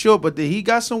take the short, but he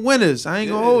got some winners. I ain't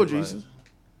gonna hold you. Right.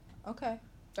 Okay.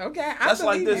 Okay. That's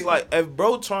like this. Like if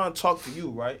bro trying to talk to you,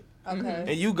 right? Okay.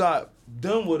 And you got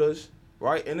done with us,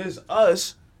 right? And it's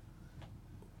us.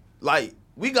 Like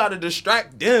we gotta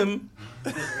distract them.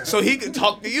 So he can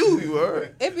talk to you. You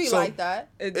heard? It be like that.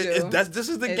 This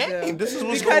is the game. This is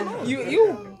what's because going on.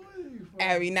 you,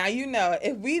 Ari. Now you know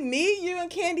if you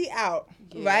and Candy out,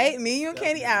 right? Me, you and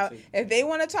Candy out. If they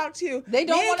want to talk to you, they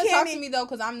don't want to talk to me though,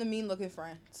 because I'm the mean looking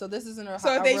friend. So this isn't a.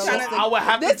 So if they trying to, I would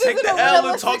have to take the L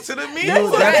and talk to the mean You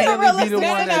one. definitely be the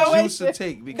one that used to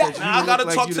take because I gotta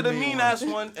talk to the mean ass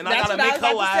one, and I gotta make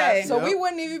her laugh. So we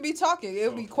wouldn't even be talking. It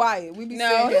would be quiet. We'd be no.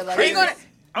 sitting here like.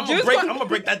 I'm gonna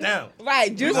break that down.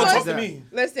 Right, Juice gonna talk gonna to me.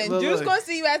 Listen, Juice gonna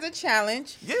see you as a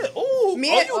challenge. Yeah. Ooh. Me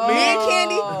and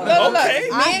Candy. Look, Okay.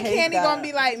 Me and Candy gonna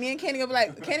be like, Candy gonna be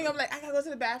like, I gotta go to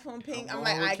the bathroom, Pink. I'm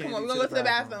like, all right, come on, we're gonna go to the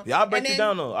bathroom. Yeah, I'll break you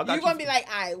down though. You're gonna be like,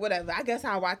 all right, whatever. I guess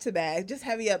I'll watch the bag. Just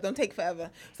hurry up. Don't take forever.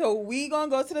 So we gonna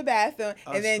go to the bathroom,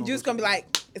 and then Juice gonna be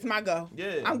like, it's my go.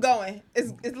 Yeah. I'm going.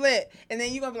 It's lit. And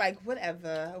then you're gonna be like,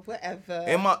 whatever.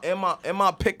 And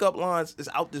my pickup lines is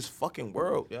out this fucking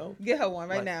world, yo. Get her one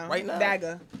right now. Right now.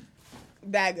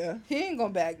 Bagger. He ain't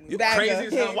gonna bag me. You crazy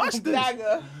as hell. Watch this.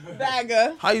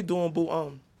 Bagger. How you doing,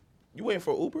 boo? You waiting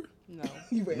for Uber? No.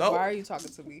 No. Why are you talking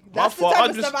to me? My That's fault. the type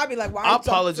of stuff I'd be like, why are you I talking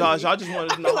apologize. to me? I just wanted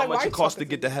to know like, how much why it you costs to talking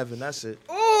get to to heaven. That's it.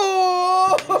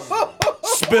 Ooh.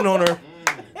 Spin on her.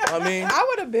 I mean, I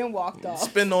would have been walked off.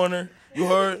 spin on her. You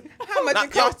heard? How much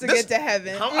it costs to get to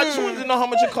heaven? I just wanted to know how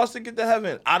much it costs to get to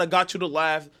heaven. I'd have got you to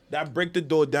laugh. That break the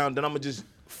door down. Then I'm gonna just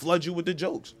flood you with the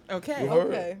jokes. Okay. You heard?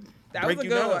 Okay. That Break was a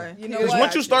you good down. one. You know Because what?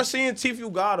 once you start seeing teeth, you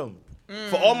got them.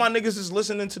 For all my niggas is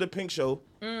listening to the Pink Show.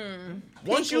 Once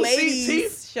Pink you see Ladies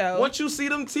teeth, show. once you see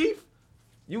them teeth,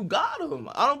 you got them.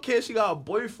 I don't care if she got a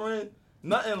boyfriend,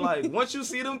 nothing. Like, once you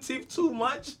see them teeth too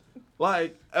much,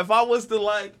 like, if I was to,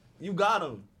 like, you got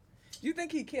them. You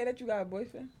think he cared that you got a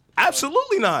boyfriend?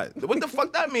 Absolutely not. What the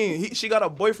fuck that mean? She got a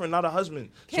boyfriend, not a husband.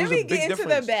 So Can it's a we big get into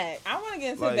difference. the bag? I want to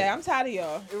get into Like- the bag. I'm tired of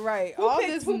y'all. Right. Who All picked-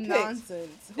 this who picked?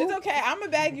 nonsense. It's okay. I'm going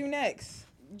to bag you next.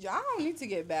 I don't need to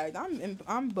get bagged.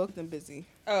 I'm booked and busy.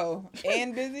 Oh,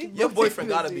 and busy? Your boyfriend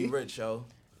gotta be rich, yo.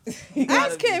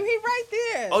 Ask him. He right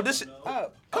there. Oh, this. Oh.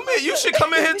 Come here. You should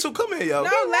come in here too. Come here, yo.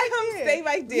 No, let him stay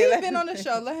right there. He's Let been him- on the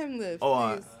show. Let him live. Oh,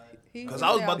 all right. please. Cause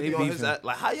I was about to be on his ass.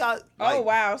 Like, how y'all? Like, Oh,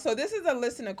 wow. So this is a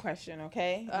listener question,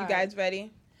 okay? All You right. guys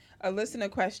ready? A listener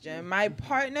question. My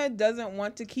partner doesn't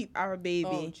want to keep our baby.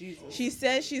 Oh, Jesus. She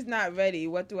says she's not ready.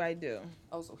 What do I do?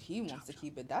 Oh, so he wants to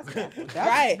keep it. That's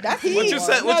Right. That's What you he.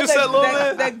 said? What you said, little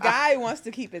man? The guy wants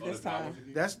to keep it this time.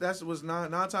 That's what's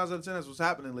nine times out of 10. That's what's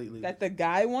happening lately. That the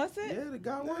guy wants it? Yeah, the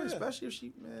guy won, especially if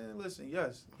she. Man, listen,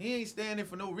 yes, he ain't standing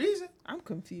for no reason. I'm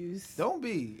confused. Don't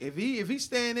be. If he's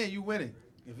staying in, you winning.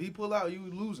 If he pull out, you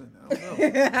losing. I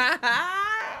don't know.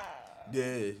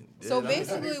 Yeah. So yeah,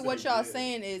 basically, what y'all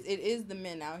saying is it is the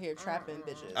men out here trapping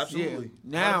bitches. Absolutely.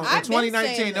 Yeah. Now I've in been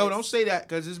 2019, saying no, this. don't say that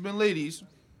because it's been ladies.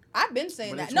 I've been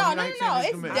saying But that. in No. 2019 is the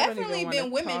It's men. definitely I don't even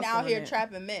been wanna women talk out on here it.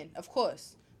 trapping men. Of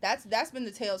course. That's been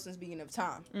the tale since beginning of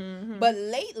time. Mm-hmm. But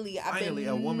lately, I've Finally,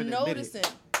 a been woman admitted. noticing.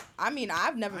 I mean,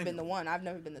 I've never been the one. I've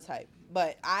never been the type.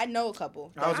 But I know a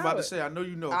couple. I was about to would- say, I know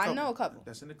you know. I know a couple.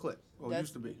 That's in the clip. Or That's-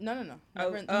 used to be. No. Never,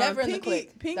 Oh, never in the Pinky-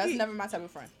 clique. Pinky- That's never my type of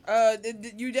friend.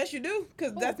 You do,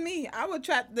 cause that's me. I would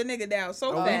trap the nigga down so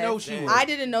Oh, we fast. know she would. I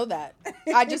didn't know that.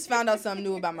 I just found out something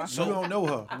new about my You friend. don't know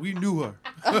her. We knew her.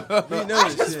 We know I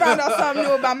this just shit. found out something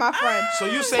new about my friend. So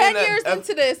you saying 10 that years if-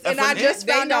 into this, and if I an just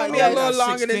They found know out. me yeah, a little that's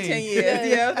longer than 10 16. years. Yeah.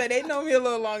 Yeah, but they know me a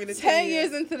little longer than 10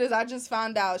 years into this, I just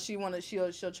found out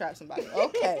she'll trap somebody.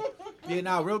 Okay. Yeah,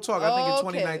 now real talk. I think in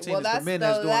 2019 it's the men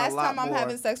that's doing a lot last time I'm more.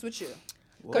 having sex with you.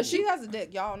 Because she has a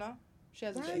dick. Y'all know? She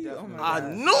has a dick. Oh my I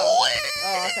God. knew it.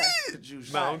 Oh, okay.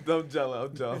 Juice. No, I'm jealous.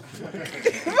 I'm jealous.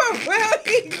 Well,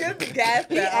 he just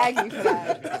gasped He out. aggy for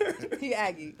that. He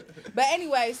aggy. But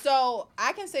anyway, so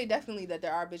I can say definitely that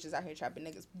there are bitches out here trapping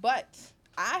niggas. But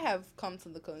I have come to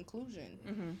the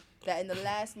conclusion that in the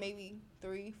last maybe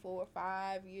 3, 4,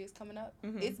 5 years coming up,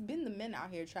 it's been the men out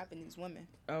here trapping these women.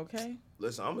 Okay.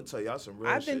 Listen, I'm gonna tell y'all some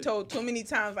real I've shit. been told too many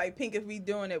times, like, Pink, if we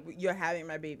doing it, you're having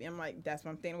my baby. I'm like, that's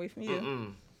why I'm staying away from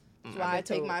you. That's why I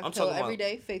take my I'm pill talking every about-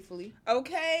 day, faithfully.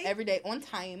 Okay. Every day, on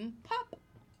time. Pop.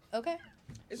 Okay?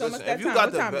 It's Listen, almost that if you time. got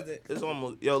What the time ba- is it? It's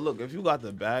almost look. If you got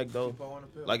the bag though,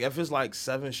 like if it's like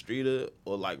 7th Streeter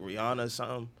or like Rihanna or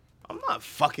something, I'm not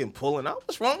fucking pulling out.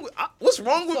 What's wrong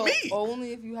with So me?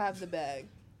 only if you have the bag.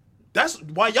 That's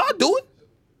why y'all do it.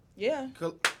 Yeah.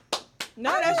 Col-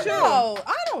 No, that's true. No,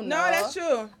 I don't know. No, that's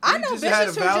true. I You know just had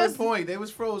a bitches who valid just... point. They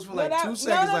was froze for like But 2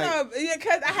 seconds. No. Yeah,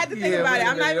 because I had to think Yeah, about wait it. a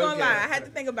I'm not minute, gonna okay. lie. I had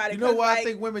to think about it. You know 'cause, why like, I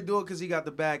think women do it? Because he got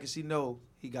the bag, because he know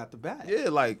he got the bag. Yeah,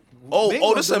 like Men oh,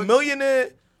 gonna this do a it. millionaire.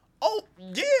 Oh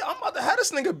yeah, I'm about to have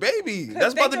this nigga baby.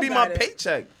 That's about to think be my about it.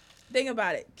 paycheck. Think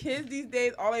about it. Kids these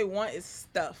days, all they want is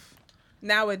stuff.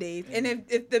 Nowadays, and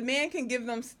if the man can give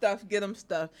them stuff, get them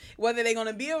stuff. Whether they're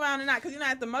gonna be around or not, because you're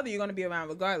not the mother, you're gonna be around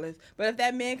regardless. But if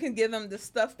that man can give them the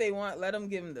stuff they want, let them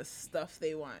give them the stuff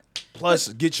they want. Plus,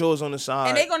 get yours on the side.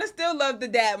 And they're going to still love the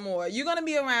dad more. You're going to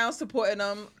be around supporting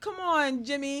them. Come on,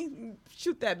 Jimmy.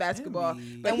 Shoot that basketball.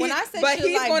 But when I say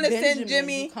shit like gonna send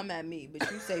Jimmy, you come at me,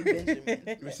 but you say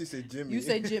Benjamin. She said Jimmy. You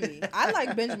say Jimmy. I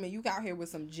like Benjamin. You out here with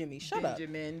some Jimmy. Shut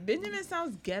Benjamin. Up. Benjamin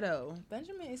sounds ghetto.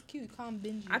 Benjamin is cute. Call him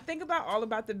Benji. I think all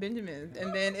about the Benjamins,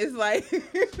 and then it's like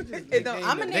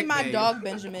I'm gonna name my dog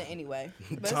Benjamin anyway.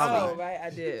 Oh, right,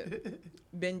 I did.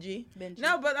 Benji.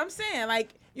 No, but I'm saying,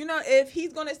 like, you know, if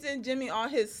he's gonna send Jimmy all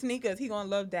his sneakers, he gonna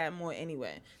love Dad more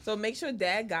anyway. So make sure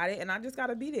Dad got it, and I just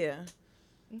gotta be there.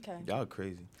 Okay. Y'all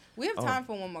crazy. We have time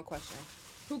for one more question.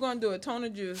 Who gonna do it? Tone or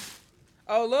Juice?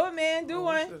 Oh, Lord, man, do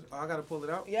one. I gotta pull it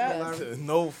out. Yeah.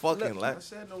 No fucking Larry. I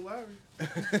said no Larry.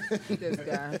 This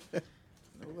guy.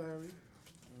 No Larry.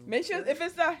 Make sure if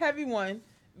it's a heavy one,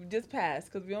 just pass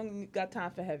because we only got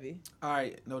time for heavy. All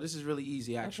right. No, this is really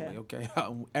easy actually. Okay.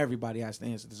 Everybody has to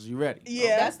answer this. Are you ready?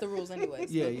 Yeah. That's the rules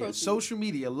anyways. Yeah. Social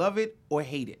media, love it or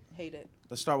hate it? Hate it.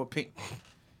 Let's start with Pink.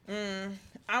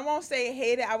 I won't say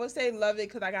hate it. I would say love it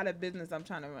because I got a business I'm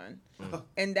trying to run,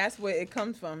 and that's where it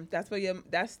comes from. That's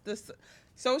the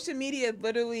social media is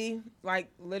literally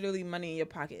money in your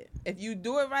pocket. If you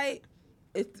do it right,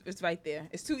 it's right there.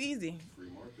 It's too easy.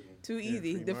 Too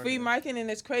easy. The free marketing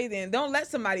is crazy, and don't let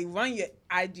somebody run your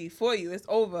IG for you. It's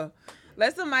over.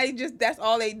 Let somebody that's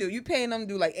all they do. You paying them to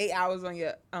do like 8 hours on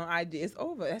your IG. It's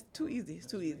over. That's too easy. It's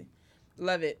too easy.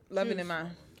 Love it. Love it in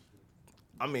mind.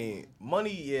 I mean,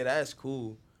 money, yeah, that's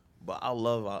cool, but I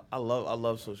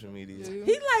love social media.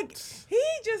 He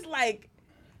just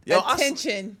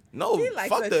attention.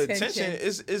 Fuck the attention.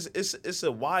 It's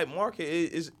a wide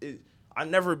market. I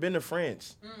never been to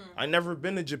France. I never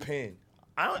been to Japan.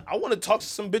 I want to talk to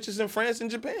some bitches in France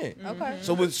and Japan. Okay.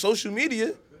 So with social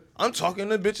media, I'm talking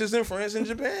to bitches in France and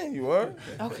Japan. You are?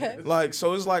 Okay. Like,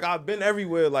 so it's like I've been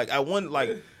everywhere. Like I'm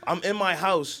in my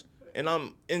house and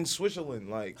I'm in Switzerland.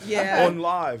 Like on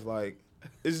live. Like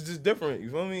it's just different.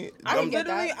 You feel me?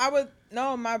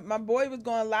 My boy was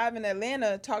going live in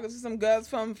Atlanta talking to some girls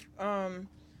from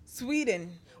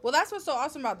Sweden. Well, that's what's so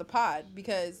awesome about the pod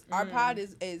because our pod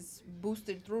is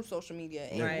boosted through social media.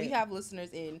 And we have listeners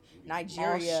in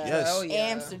Nigeria,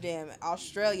 Amsterdam,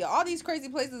 Australia, all these crazy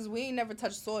places we ain't never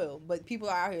touched soil, but people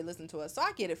are out here listening to us. So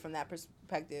I get it from that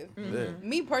perspective.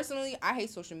 Me personally, I hate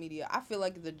social media. I feel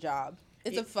like it's a job.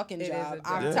 It's a fucking job.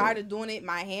 I'm tired of doing it.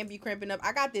 My hand be cramping up.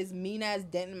 I got this mean ass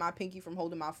dent in my pinky from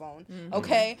holding my phone.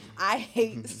 Okay, I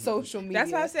hate social media.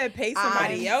 That's why I said pay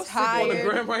somebody else tired. to do it. On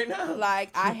the gram right now.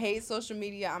 Like I hate social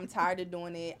media. I'm tired of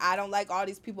doing it. I don't like all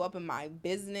these people up in my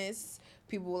business.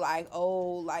 People like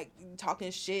talking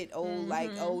shit.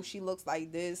 She looks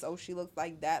like this. Oh, she looks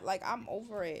like that. Like I'm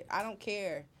over it. I don't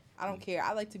care.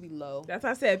 I like to be low. That's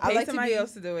why I said pay somebody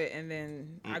else to do it, and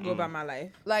then I go about my life.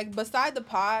 Like, beside the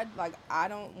pod, like, I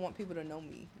don't want people to know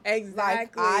me.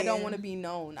 Exactly. Like, I don't want to be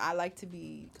known. I like to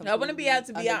be I want to be out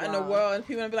in the world, and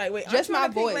people want to be like, wait, just my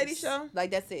voice. Lady show? Like,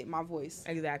 that's it, my voice.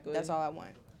 Exactly. That's all I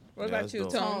want. What about you,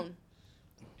 Tone?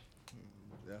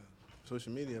 Yeah,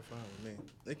 social media fine with me.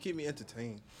 They keep me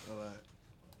entertained a lot.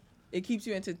 It keeps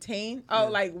you entertained? Oh,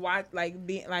 like, watch, like,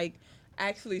 being, like,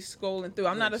 actually scrolling through.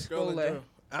 I'm not a scroller.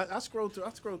 I scroll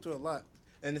through a lot,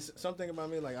 and it's something about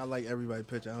me. Like I like everybody's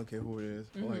picture. I don't care who it is.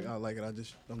 Like I like it.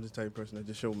 I'm this type of person that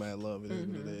just show mad love. It is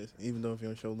what it is. Even though if you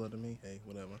don't show love to me, hey,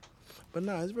 whatever. But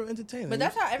nah, it's real entertaining. But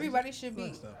that's how everybody should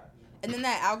be. And then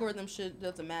that algorithm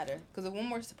doesn't matter. Because if one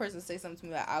more person say something to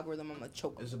me about algorithm, I'm gonna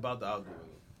choke them. It's about the algorithm.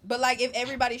 But like if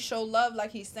everybody show love like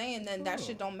he's saying, then that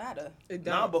shit don't matter. It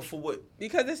don't. Nah, but for what?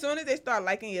 Because as soon as they start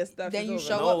liking your stuff, then you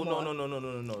show up more.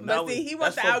 No. But see, he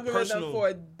wants the algorithm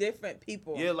for different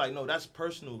people. Yeah, like no, that's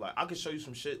personal. Like I can show you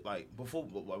some shit. Like before,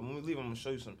 like when we leave, I'm gonna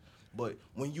show you some. But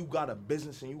when you got a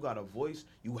business and you got a voice,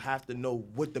 you have to know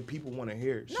what the people want to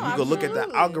hear. So you can look at the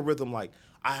algorithm like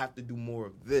I have to do more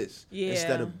of this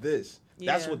instead of this.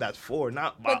 That's what that's for,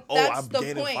 not by I'm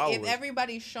gaining followers. If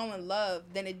everybody's showing love,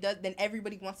 then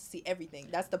everybody wants to see everything.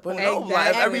 That's the point. No,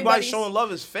 like, if everybody showing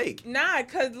love is fake. Nah,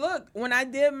 cause look, when I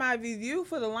did my review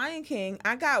for The Lion King,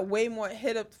 I got way more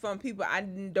hit ups from people I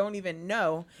don't even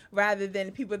know rather than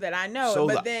people that I know. So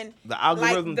but then the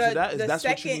algorithm to that is that's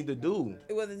what you need to do.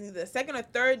 It was either the second or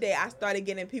third day I started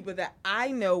getting people that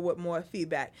I know with more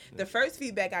feedback. The first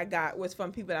feedback I got was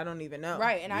from people I don't even know.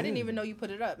 Right, and I didn't even know you put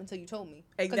it up until you told me.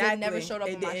 Exactly. It never showed up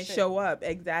on my shit. It didn't show up.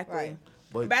 Exactly. Right.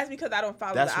 But that's because I don't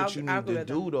follow the algorithm. That's what you need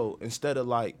to do though. Instead of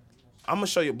like, I'm gonna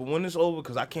show you, but when it's over,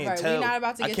 because I can't tell.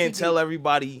 I can't tell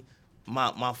everybody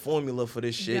my formula for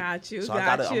this shit. Got you. So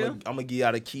I'm gonna give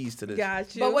y'all the keys to this.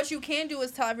 Got you. But what you can do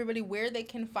is tell everybody where they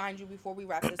can find you before we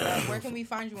wrap this up. Where can we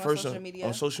find you on social media?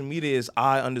 On social media is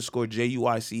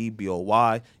I_JUICEBOY.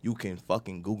 You can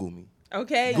fucking Google me.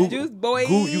 Okay, Juice Boy.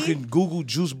 You can Google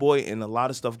Juice Boy and a lot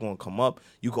of stuff going to come up.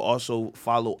 You can also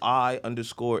follow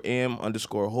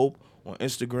I_am_hope on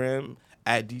Instagram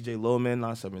at DJ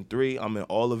Lowman973. I'm in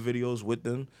all the videos with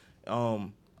them.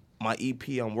 My EP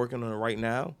I'm working on it right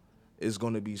now is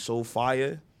going to be so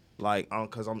fire. Like,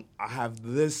 cause I have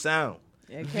this sound.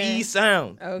 Okay. The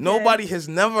sound. Okay. Nobody has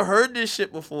never heard this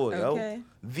shit before, yo.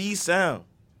 The sound.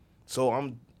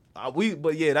 So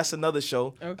but yeah, that's another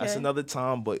show. Okay. That's another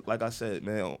time. But like I said,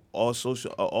 man, all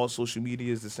social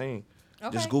media is the same.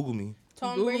 Okay. Just Google me.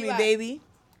 Google me, baby.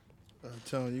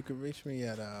 Tone, you can reach me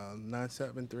at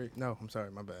 973. No, I'm sorry,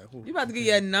 my bad. Ooh. You about to give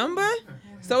your number?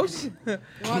 Social. You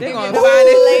want to give your number to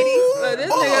the ladies? You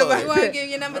want to give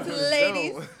your number to the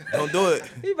ladies? Don't do it.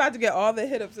 You about to get all the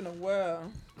hit ups in the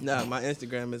world. Nah, my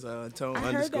Instagram is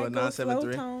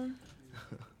Tone_973.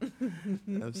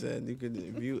 I'm saying you could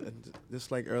view,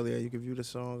 just like earlier, you could view the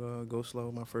song Go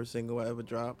Slow, my first single I ever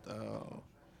dropped, out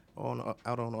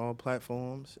on all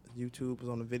platforms. YouTube is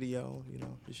on the video, you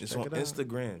know. It's on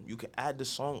Instagram. You can add the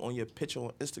song on your picture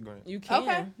on Instagram. You can.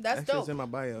 Okay, that's dope. It's in my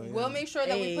bio. Yeah. We'll make sure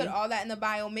that we put all that in the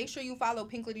bio. Make sure you follow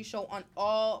Pink Lady Show on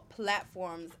all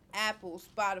platforms: Apple,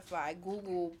 Spotify,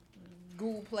 Google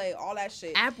Play, all that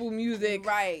shit. Apple Music.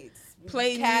 Right.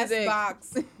 Play Music.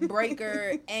 Castbox,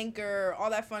 Breaker, Anchor, all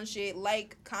that fun shit.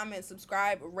 Like, comment,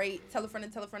 subscribe, rate, tell a friend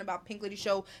about Pink Lady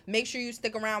Show. Make sure you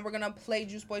stick around. We're going to play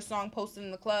Juice Boy's song posted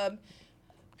in the club.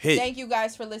 Hit. Thank you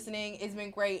guys for listening. It's been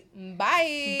great.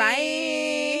 Bye.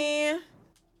 Bye.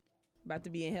 About to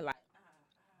be in here like.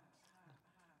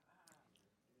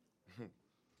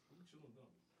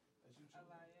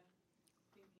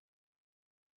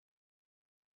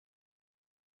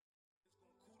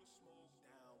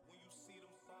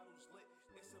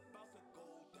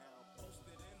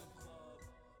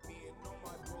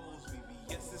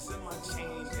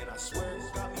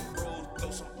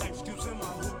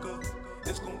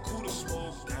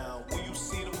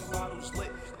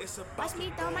 Watch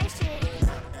me throw my shit.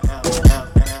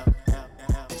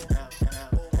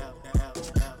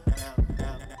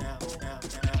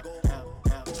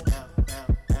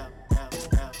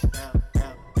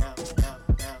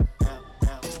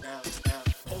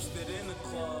 Posted in the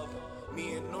club,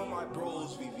 me and all my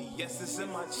bros, VVS's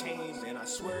in my chains, and I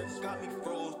swear it got me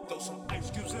froze. Throw some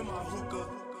ice cubes in my hookah.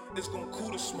 It's gon'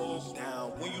 cool the smoke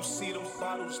down. When you see them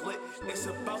bottles lit, it's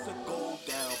about to go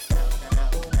down.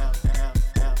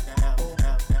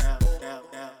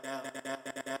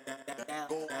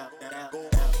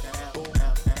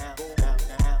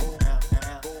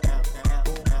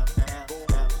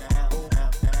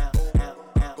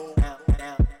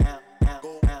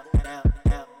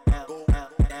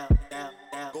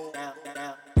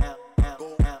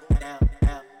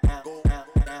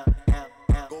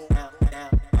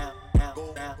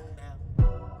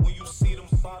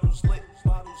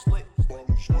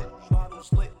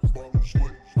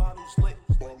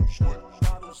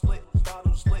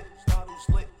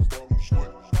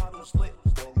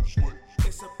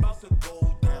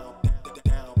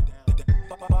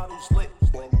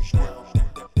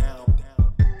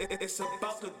 It's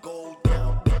about to go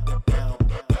down,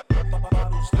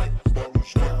 bottles lit,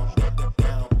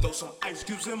 throw some ice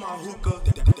cubes in my hookah,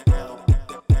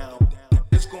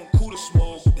 it's gon' cool the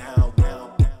smoke down,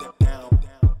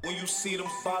 when you see them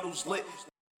bottles lit.